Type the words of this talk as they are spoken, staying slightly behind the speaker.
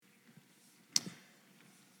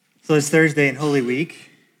So it's Thursday in Holy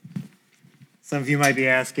Week. Some of you might be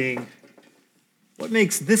asking, what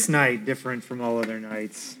makes this night different from all other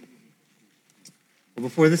nights? Well,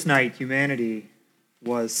 before this night, humanity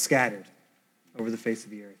was scattered over the face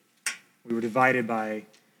of the earth. We were divided by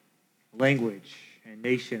language and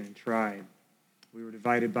nation and tribe. We were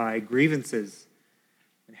divided by grievances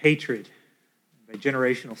and hatred, by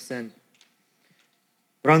generational sin.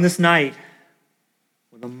 But on this night,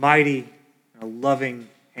 with a mighty and a loving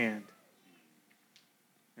hand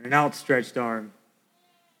and an outstretched arm,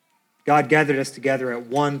 God gathered us together at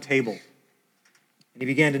one table, and he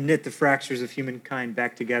began to knit the fractures of humankind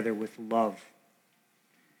back together with love.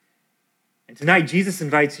 And tonight, Jesus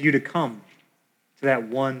invites you to come to that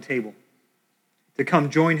one table, to come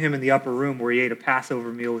join him in the upper room where he ate a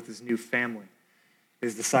Passover meal with his new family,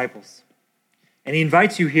 his disciples. And he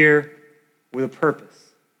invites you here with a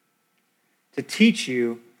purpose, to teach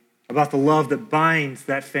you about the love that binds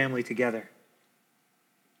that family together.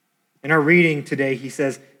 In our reading today, he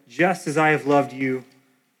says, just as I have loved you,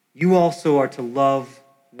 you also are to love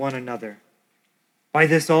one another. By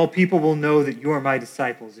this, all people will know that you are my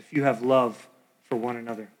disciples, if you have love for one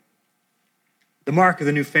another. The mark of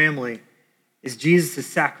the new family is Jesus'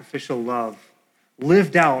 sacrificial love,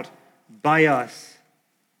 lived out by us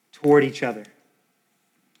toward each other.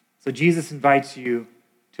 So Jesus invites you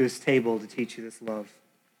to his table to teach you this love.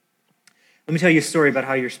 Let me tell you a story about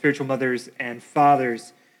how your spiritual mothers and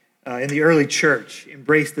fathers in the early church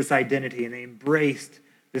embraced this identity, and they embraced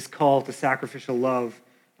this call to sacrificial love.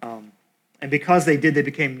 And because they did, they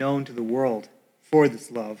became known to the world for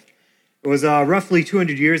this love. It was roughly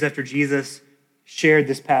 200 years after Jesus shared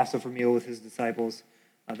this Passover meal with his disciples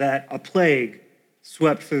that a plague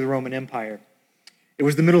swept through the Roman Empire. It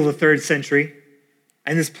was the middle of the 3rd century,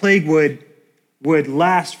 and this plague would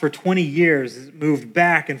last for 20 years. It moved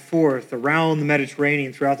back and forth around the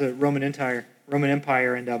Mediterranean throughout the Roman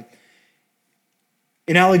Empire. And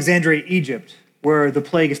in Alexandria, Egypt, where the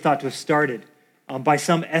plague is thought to have started, by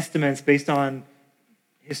some estimates based on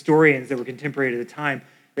historians that were contemporary at the time,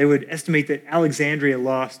 they would estimate that Alexandria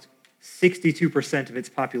lost 62% of its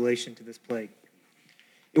population to this plague.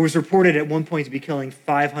 It was reported at one point to be killing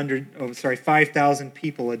 5,000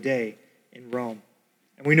 people a day in Rome.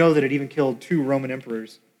 And we know that it even killed 2 Roman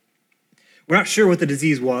emperors. We're not sure what the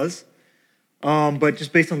disease was, but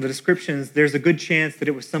just based on the descriptions, there's a good chance that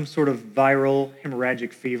it was some sort of viral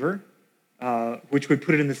hemorrhagic fever, which would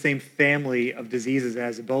put it in the same family of diseases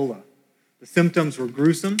as Ebola. The symptoms were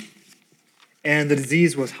gruesome, and the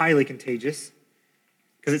disease was highly contagious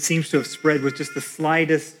because it seems to have spread with just the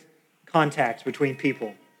slightest contact between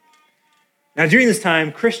people. Now, during this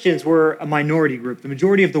time, Christians were a minority group. The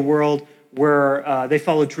majority of the world they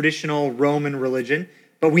followed traditional Roman religion.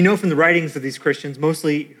 But we know from the writings of these Christians,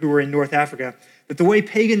 mostly who were in North Africa, that the way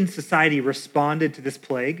pagan society responded to this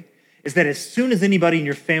plague is that as soon as anybody in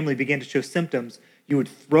your family began to show symptoms, you would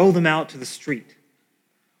throw them out to the street,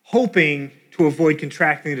 hoping to avoid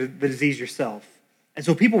contracting the disease yourself. And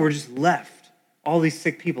so people were just left, all these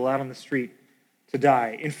sick people out on the street to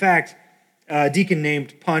die. In fact, a deacon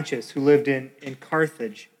named Pontius, who lived in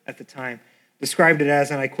Carthage at the time, described it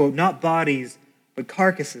as, and I quote, not bodies, but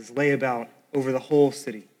carcasses lay about over the whole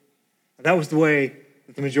city. Now, that was the way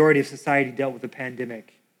that the majority of society dealt with the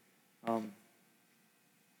pandemic,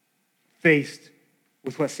 faced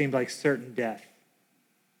with what seemed like certain death.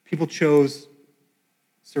 People chose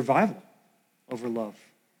survival over love.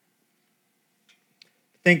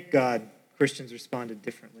 Thank God Christians responded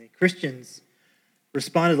differently. Christians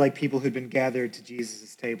responded like people who'd been gathered to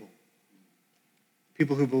Jesus' table,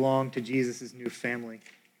 people who belonged to Jesus' new family,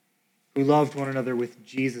 who loved one another with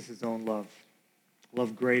Jesus' own love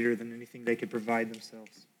greater than anything they could provide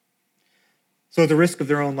themselves. So at the risk of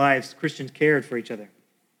their own lives, Christians cared for each other.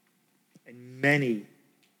 And many,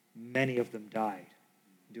 many of them died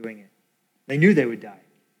doing it. They knew they would die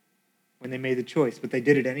when they made the choice, but they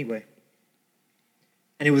did it anyway.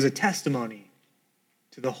 And it was a testimony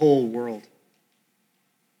to the whole world.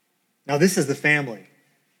 Now, this is the family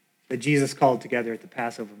that Jesus called together at the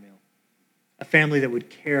Passover meal. A family that would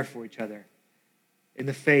care for each other in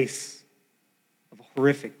the face of a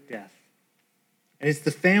horrific death. And it's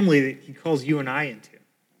the family that he calls you and I into.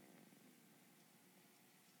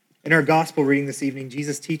 In our gospel reading this evening,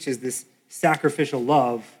 Jesus teaches this sacrificial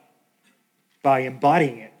love by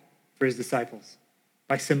embodying it for his disciples,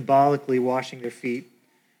 by symbolically washing their feet.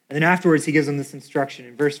 And then afterwards, he gives them this instruction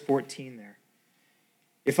in verse 14 there.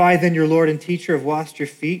 If I, then, your Lord and teacher, have washed your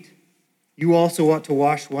feet, you also ought to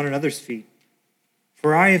wash one another's feet.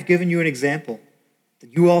 For I have given you an example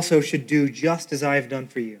that you also should do just as I have done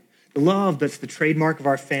for you. The love that's the trademark of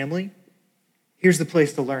our family here's the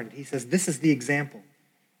place to learn it. He says, this is the example.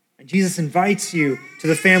 And Jesus invites you to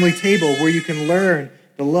the family table where you can learn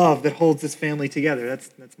the love that holds this family together.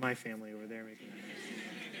 That's my family over there making that noise.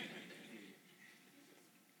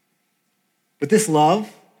 But this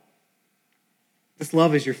love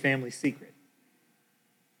is your family secret.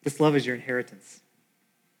 This love is your inheritance.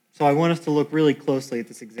 So I want us to look really closely at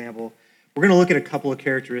this example. We're going to look at a couple of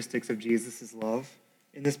characteristics of Jesus' love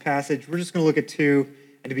in this passage. We're just going to look at two,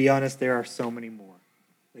 and to be honest, there are so many more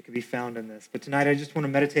that can be found in this. But tonight I just want to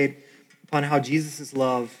meditate upon how Jesus'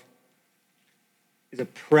 love is a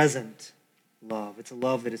present love. It's a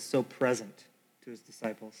love that is so present to his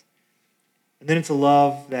disciples. And then it's a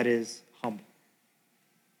love that is humble.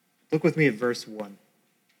 Look with me at verse 1.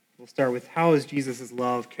 We'll start with how is Jesus'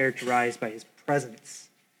 love characterized by his presence?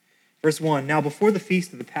 Verse 1, now before the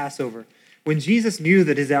feast of the Passover, when Jesus knew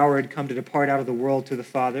that his hour had come to depart out of the world to the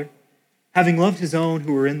Father, having loved his own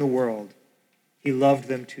who were in the world, he loved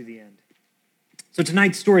them to the end. So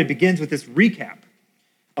tonight's story begins with this recap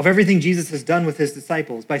of everything Jesus has done with his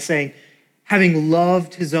disciples by saying, having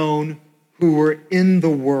loved his own who were in the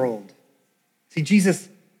world. See, Jesus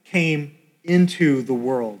came into the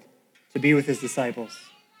world to be with his disciples.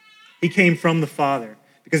 He came from the Father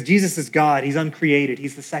because Jesus is God. He's uncreated.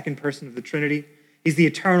 He's the second person of the Trinity. He's the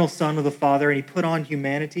eternal Son of the Father, and he put on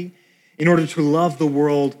humanity in order to love the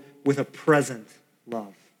world with a present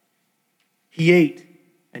love. He ate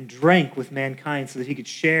and drank with mankind so that he could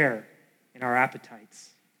share in our appetites.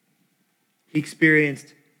 He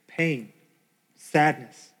experienced pain,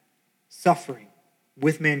 sadness, suffering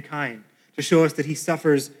with mankind to show us that he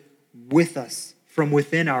suffers with us from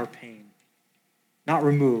within our pain, not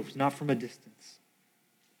removed, not from a distance.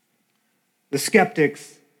 The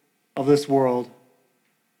skeptics of this world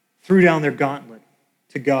threw down their gauntlet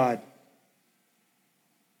to God,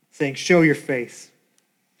 saying, show your face.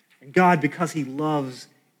 And God, because he loves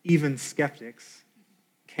even skeptics,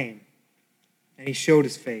 came. And he showed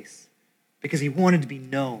his face because he wanted to be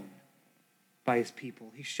known by his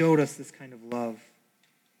people. He showed us this kind of love.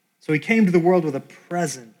 So he came to the world with a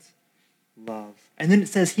present love. And then it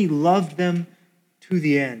says he loved them to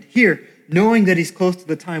the end. Here, knowing that he's close to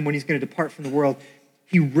the time when he's going to depart from the world,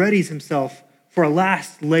 he readies himself for a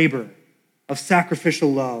last labor of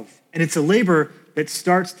sacrificial love. And it's a labor that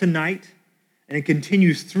starts tonight and it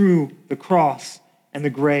continues through the cross and the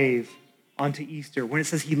grave onto Easter. When it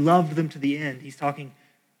says he loved them to the end, he's talking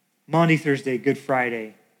Maundy, Thursday, Good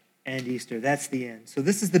Friday, and Easter. That's the end. So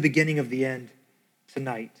this is the beginning of the end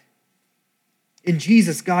tonight. In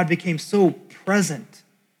Jesus, God became so present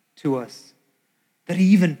to us that he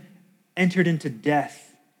even entered into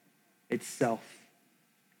death itself.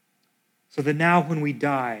 So that now when we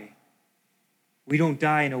die, we don't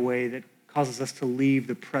die in a way that causes us to leave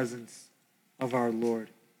the presence of our Lord.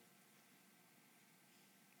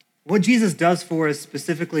 What Jesus does for us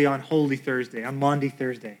specifically on Holy Thursday, on Maundy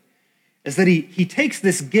Thursday, is that he takes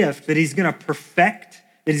this gift that he's going to perfect,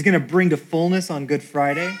 that he's going to bring to fullness on Good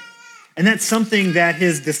Friday, and that's something that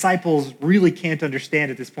his disciples really can't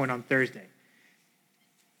understand at this point on Thursday.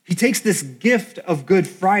 He takes this gift of Good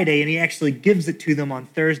Friday and he actually gives it to them on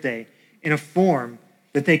Thursday in a form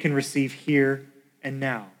that they can receive here and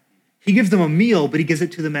now. He gives them a meal, but he gives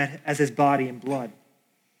it to them as his body and blood.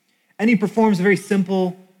 And he performs a very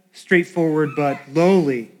simple, straightforward, but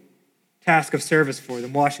lowly task of service for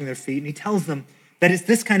them, washing their feet. And he tells them that it's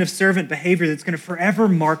this kind of servant behavior that's going to forever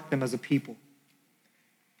mark them as a people.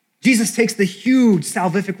 Jesus takes the huge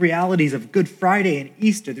salvific realities of Good Friday and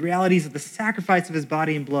Easter, the realities of the sacrifice of his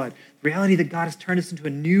body and blood, the reality that God has turned us into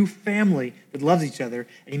a new family that loves each other,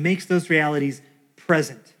 and he makes those realities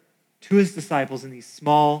present to his disciples in these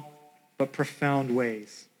small but profound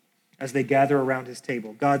ways as they gather around his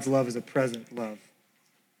table. God's love is a present love.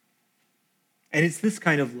 And it's this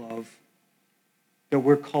kind of love that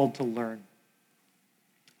we're called to learn.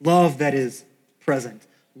 Love that is present.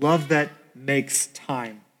 Love that makes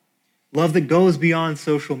time. Love that goes beyond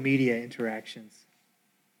social media interactions.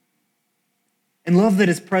 And love that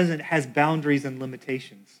is present has boundaries and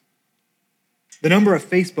limitations. The number of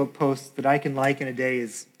Facebook posts that I can like in a day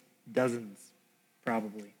is dozens,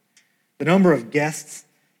 probably. The number of guests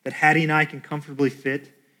that Hattie and I can comfortably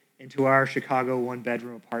fit into our Chicago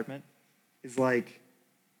one-bedroom apartment is like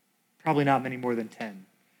probably not many more than 10.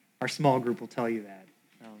 Our small group will tell you that.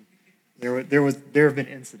 There have been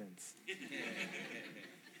incidents.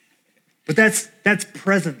 But that's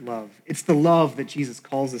present love. It's the love that Jesus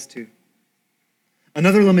calls us to.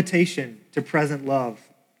 Another limitation to present love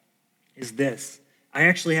is this. I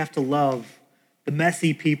actually have to love the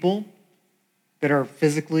messy people that are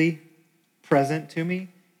physically present to me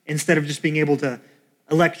instead of just being able to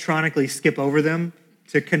electronically skip over them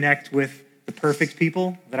to connect with the perfect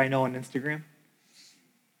people that I know on Instagram.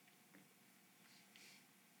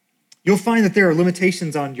 You'll find that there are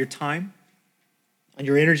limitations on your time, on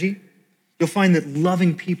your energy. You'll find that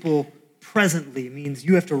loving people presently means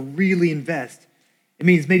you have to really invest. It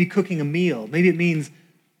means maybe cooking a meal. Maybe it means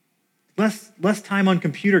less time on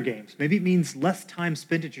computer games. Maybe it means less time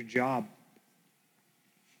spent at your job.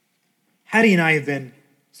 Hattie and I have been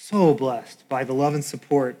so blessed by the love and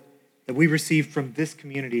support that we received from this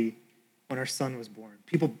community when our son was born.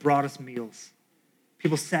 People brought us meals.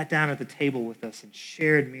 People sat down at the table with us and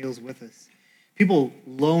shared meals with us. People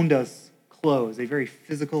loaned us clothes, a very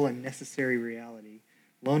physical and necessary reality.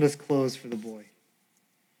 Loaned us clothes for the boy.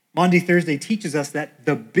 Maundy Thursday teaches us that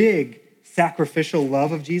the big sacrificial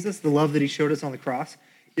love of Jesus, the love that he showed us on the cross,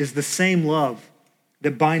 is the same love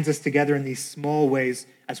that binds us together in these small ways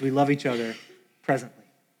as we love each other presently.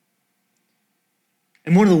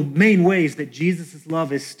 And one of the main ways that Jesus'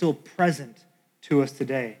 love is still present to us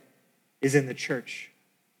today is in the church,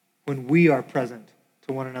 when we are present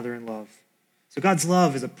to one another in love. So God's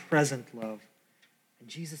love is a present love. And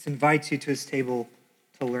Jesus invites you to his table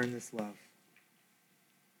to learn this love.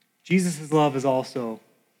 Jesus' love is also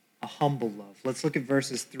a humble love. Let's look at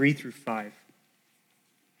verses 3 through 5.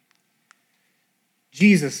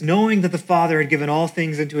 Jesus, knowing that the Father had given all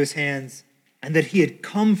things into his hands, and that he had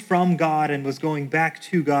come from God and was going back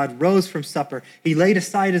to God, rose from supper. He laid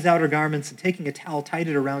aside his outer garments and taking a towel, tied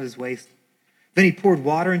it around his waist. Then he poured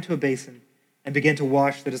water into a basin and began to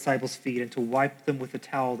wash the disciples' feet and to wipe them with the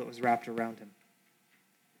towel that was wrapped around him.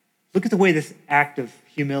 Look at the way this act of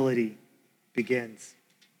humility begins.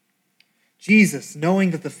 Jesus,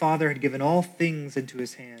 knowing that the Father had given all things into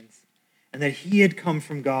his hands, and that he had come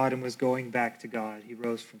from God and was going back to God, he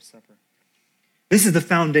rose from supper. This is the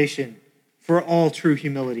foundation for all true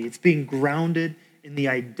humility. It's being grounded in the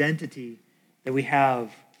identity that we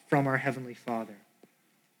have from our Heavenly Father.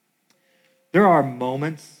 There are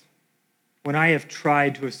moments when I have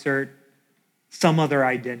tried to assert some other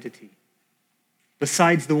identity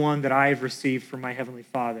besides the one that I have received from my Heavenly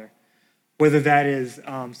Father, whether that is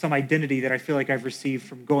some identity that I feel like I've received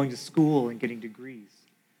from going to school and getting degrees,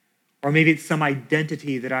 or maybe it's some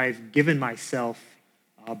identity that I've given myself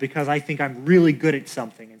because I think I'm really good at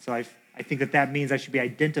something, and so I think that means I should be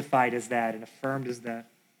identified as that and affirmed as that.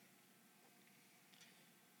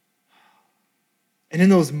 And in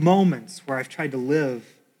those moments where I've tried to live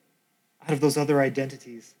out of those other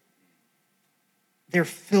identities, they're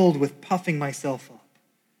filled with puffing myself up,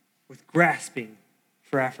 with grasping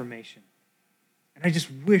for affirmation. And I just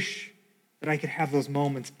wish that I could have those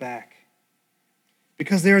moments back.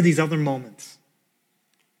 Because there are these other moments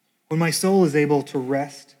when my soul is able to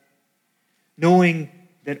rest, knowing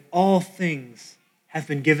that all things have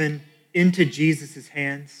been given into Jesus'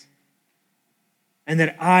 hands, and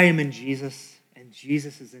that I am in Jesus, and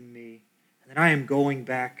Jesus is in me, and that I am going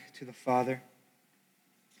back to the Father.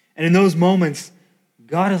 And in those moments,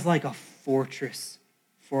 God is like a fortress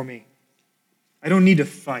for me. I don't need to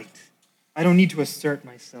fight. I don't need to assert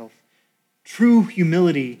myself. True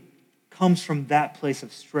humility comes from that place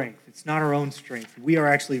of strength. It's not our own strength. We are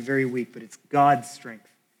actually very weak, but it's God's strength.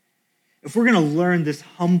 If we're going to learn this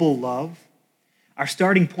humble love, our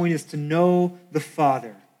starting point is to know the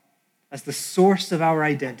Father as the source of our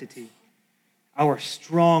identity, our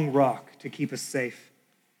strong rock to keep us safe.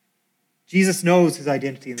 Jesus knows his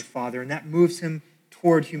identity in the Father, and that moves him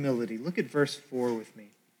toward humility. Look at verse 4 with me.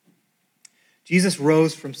 Jesus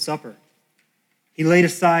rose from supper. He laid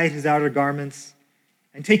aside his outer garments,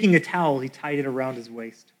 and taking a towel, he tied it around his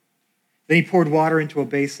waist. Then he poured water into a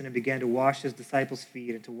basin and began to wash his disciples'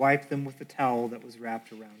 feet and to wipe them with the towel that was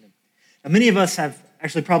wrapped around him. Now, many of us have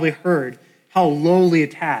actually probably heard how lowly a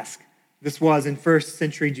task this was in first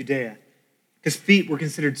century Judea, because feet were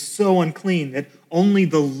considered so unclean that only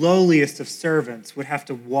the lowliest of servants would have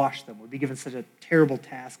to wash them, would be given such a terrible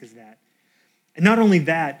task as that. And not only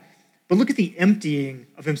that, but look at the emptying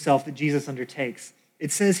of himself that Jesus undertakes.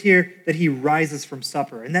 It says here that he rises from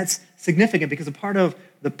supper. And that's significant because a part of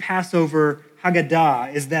the Passover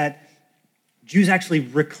Haggadah is that Jews actually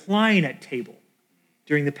recline at table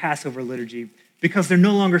during the Passover liturgy because they're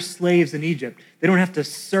no longer slaves in Egypt. They don't have to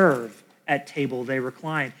serve at table, they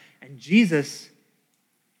recline. And Jesus,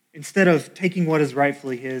 instead of taking what is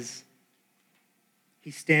rightfully his, he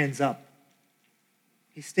stands up.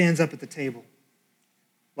 He stands up at the table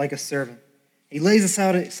like a servant. He lays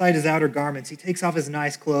aside his outer garments. He takes off his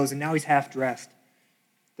nice clothes, and now he's half dressed,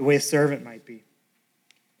 the way a servant might be.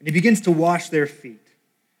 And he begins to wash their feet,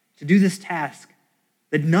 to do this task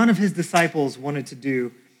that none of his disciples wanted to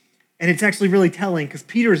do. And it's actually really telling because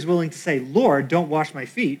Peter is willing to say, Lord, don't wash my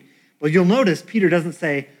feet. But you'll notice Peter doesn't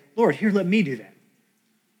say, Lord, here, let me do that.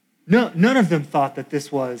 No, none of them thought that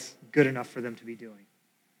this was good enough for them to be doing.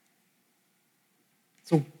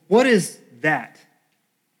 So what is that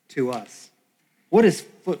to us? What is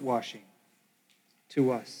foot washing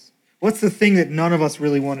to us? What's the thing that none of us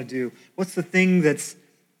really want to do? What's the thing that's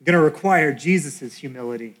going to require Jesus'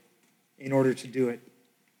 humility in order to do it?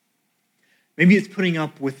 Maybe it's putting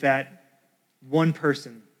up with that one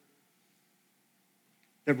person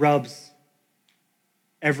that rubs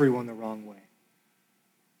everyone the wrong way.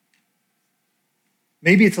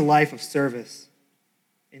 Maybe it's a life of service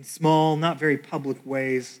in small, not very public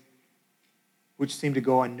ways, which seem to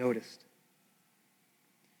go unnoticed.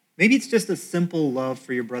 Maybe it's just a simple love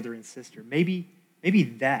for your brother and sister. Maybe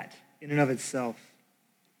that, in and of itself,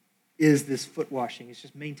 is this foot washing. It's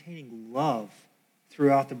just maintaining love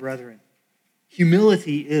throughout the brethren.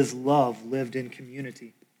 Humility is love lived in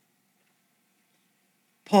community.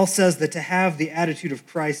 Paul says that to have the attitude of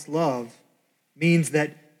Christ's love means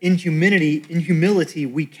that in humility,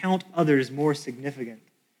 we count others more significant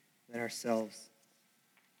than ourselves.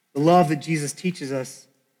 The love that Jesus teaches us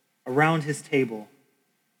around his table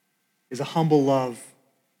is a humble love.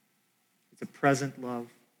 It's a present love.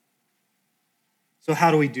 So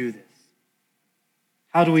how do we do this?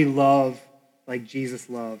 How do we love like Jesus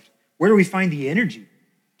loved? Where do we find the energy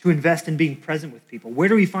to invest in being present with people? Where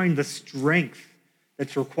do we find the strength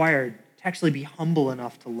that's required to actually be humble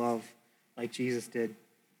enough to love like Jesus did?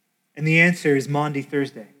 And the answer is Maundy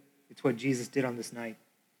Thursday. It's what Jesus did on this night.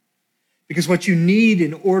 Because what you need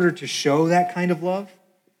in order to show that kind of love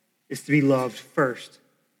is to be loved first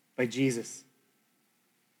by Jesus.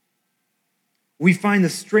 We find the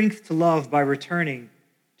strength to love by returning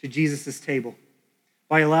to Jesus' table,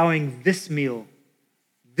 by allowing this meal,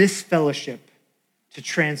 this fellowship to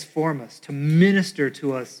transform us, to minister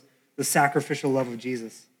to us the sacrificial love of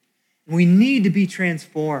Jesus. And we need to be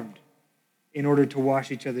transformed in order to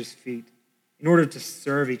wash each other's feet, in order to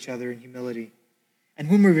serve each other in humility. And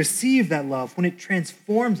when we receive that love, when it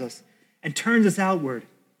transforms us and turns us outward,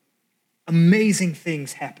 amazing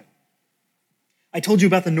things happen. I told you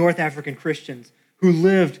about the North African Christians who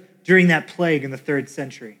lived during that plague in the 3rd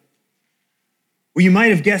century. Well, you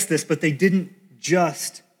might have guessed this, but they didn't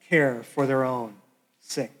just care for their own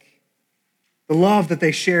sick. The love that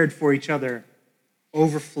they shared for each other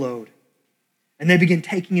overflowed, and they began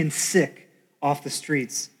taking in sick off the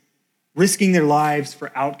streets, risking their lives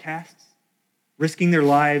for outcasts, risking their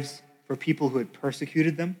lives for people who had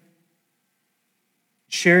persecuted them,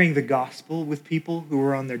 sharing the gospel with people who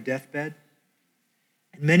were on their deathbed.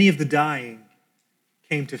 And many of the dying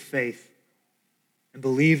came to faith and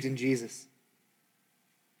believed in Jesus.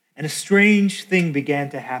 And a strange thing began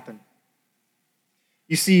to happen.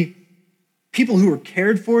 You see, people who were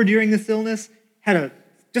cared for during this illness had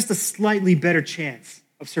just a slightly better chance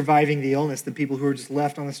of surviving the illness than people who were just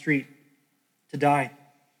left on the street to die.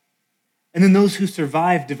 And then those who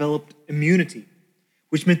survived developed immunity,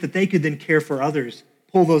 which meant that they could then care for others,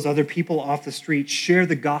 pull those other people off the street, share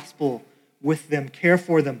the gospel with them, care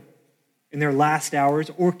for them in their last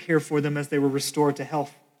hours, or care for them as they were restored to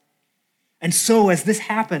health. And so as this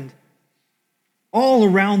happened, all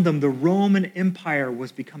around them, the Roman Empire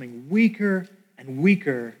was becoming weaker and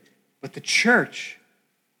weaker, but the church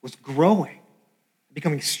was growing,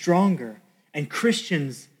 becoming stronger, and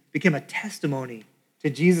Christians became a testimony to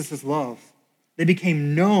Jesus' love. They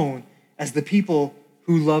became known as the people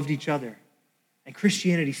who loved each other. And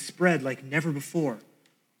Christianity spread like never before,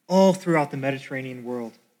 all throughout the Mediterranean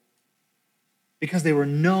world, because they were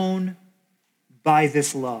known by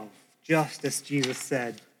this love, just as Jesus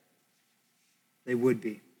said they would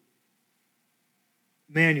be.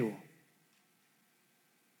 Immanuel,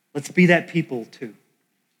 let's be that people too.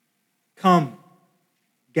 Come,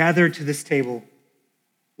 gather to this table,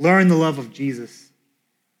 learn the love of Jesus,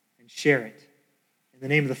 and share it. In the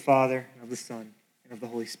name of the Father, and of the Son, and of the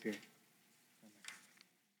Holy Spirit.